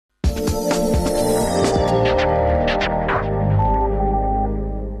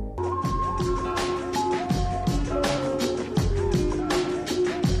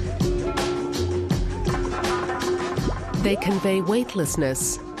convey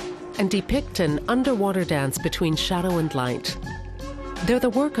weightlessness and depict an underwater dance between shadow and light. They're the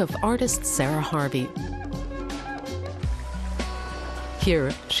work of artist Sarah Harvey.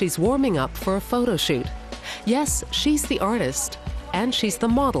 Here, she's warming up for a photo shoot. Yes, she's the artist, and she's the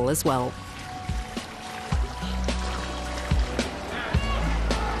model as well.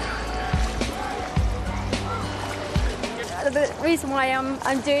 The reason why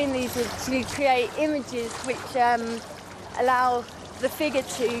I'm doing these is to create images which allow the figure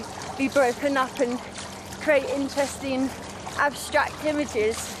to be broken up and create interesting abstract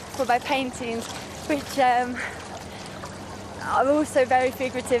images for my paintings, which are also very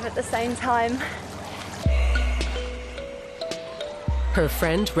figurative at the same time. Her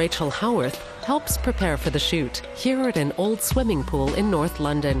friend Rachel Howarth helps prepare for the shoot here at an old swimming pool in North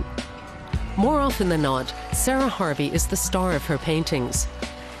London. More often than not, Sarah Harvey is the star of her paintings.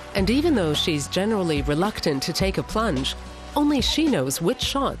 And even though she's generally reluctant to take a plunge, only she knows which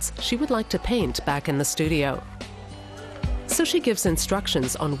shots she would like to paint back in the studio. So she gives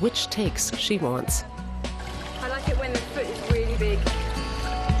instructions on which takes she wants. I like it when the foot is really big.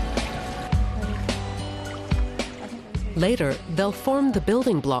 Later, they'll form the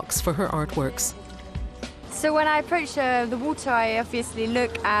building blocks for her artworks. So when I approach the water, I obviously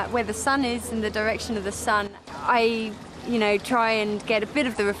look at where the sun is and the direction of the sun. I, try and get a bit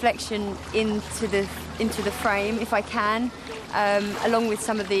of the reflection into the frame if I can, along with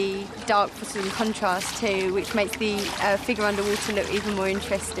some of the dark for some contrast too, which makes the figure underwater look even more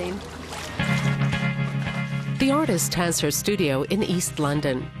interesting. The artist has her studio in East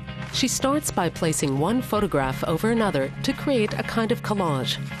London. She starts by placing one photograph over another to create a kind of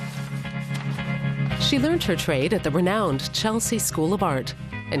collage. She learned her trade at the renowned Chelsea School of Art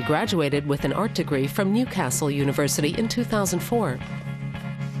and graduated with an art degree from Newcastle University in 2004.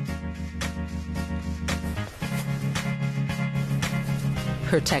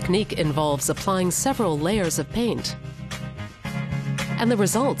 Her technique involves applying several layers of paint, and the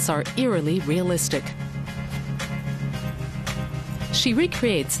results are eerily realistic. She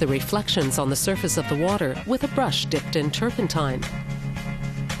recreates the reflections on the surface of the water with a brush dipped in turpentine.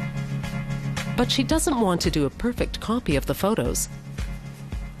 But she doesn't want to do a perfect copy of the photos.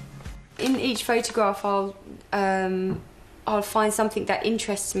 In each photograph, I'll find something that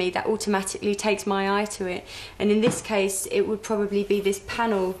interests me, that automatically takes my eye to it. And in this case, it would probably be this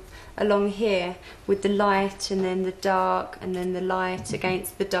panel along here with the light and then the dark and then the light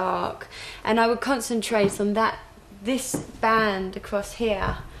against the dark. And I would concentrate on this band across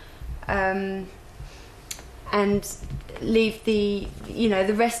here, and leave the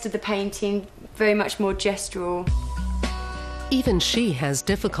rest of the painting very much more gestural. Even she has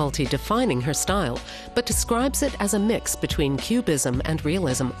difficulty defining her style, but describes it as a mix between cubism and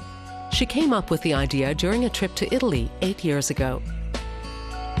realism. She came up with the idea during a trip to Italy 8 years ago.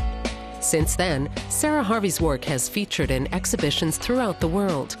 Since then, Sarah Harvey's work has featured in exhibitions throughout the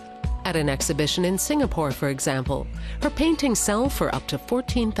world. At an exhibition in Singapore, for example, her paintings sell for up to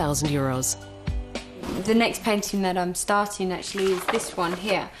 €14,000. The next painting that I'm starting actually is this one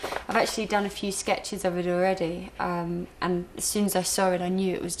here. I've actually done a few sketches of it already, and as soon as I saw it I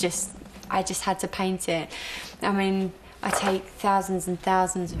knew it was I just had to paint it. I mean, I take thousands and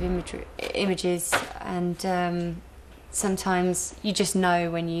thousands of images, and sometimes you just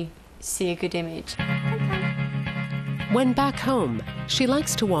know when you see a good image. When back home, she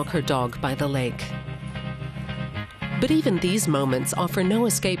likes to walk her dog by the lake. But even these moments offer no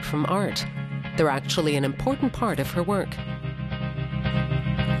escape from art. They're actually an important part of her work.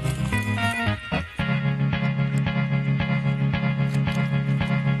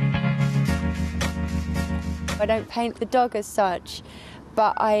 I don't paint the dog as such,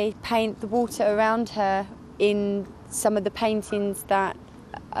 but I paint the water around her in some of the paintings that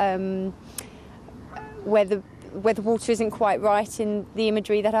where the water isn't quite right in the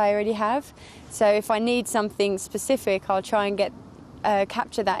imagery that I already have. So if I need something specific, I'll try and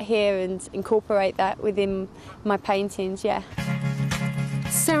capture that here and incorporate that within my paintings, yeah.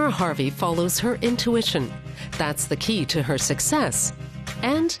 Sarah Harvey follows her intuition. That's the key to her success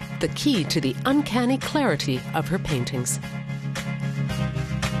and the key to the uncanny clarity of her paintings.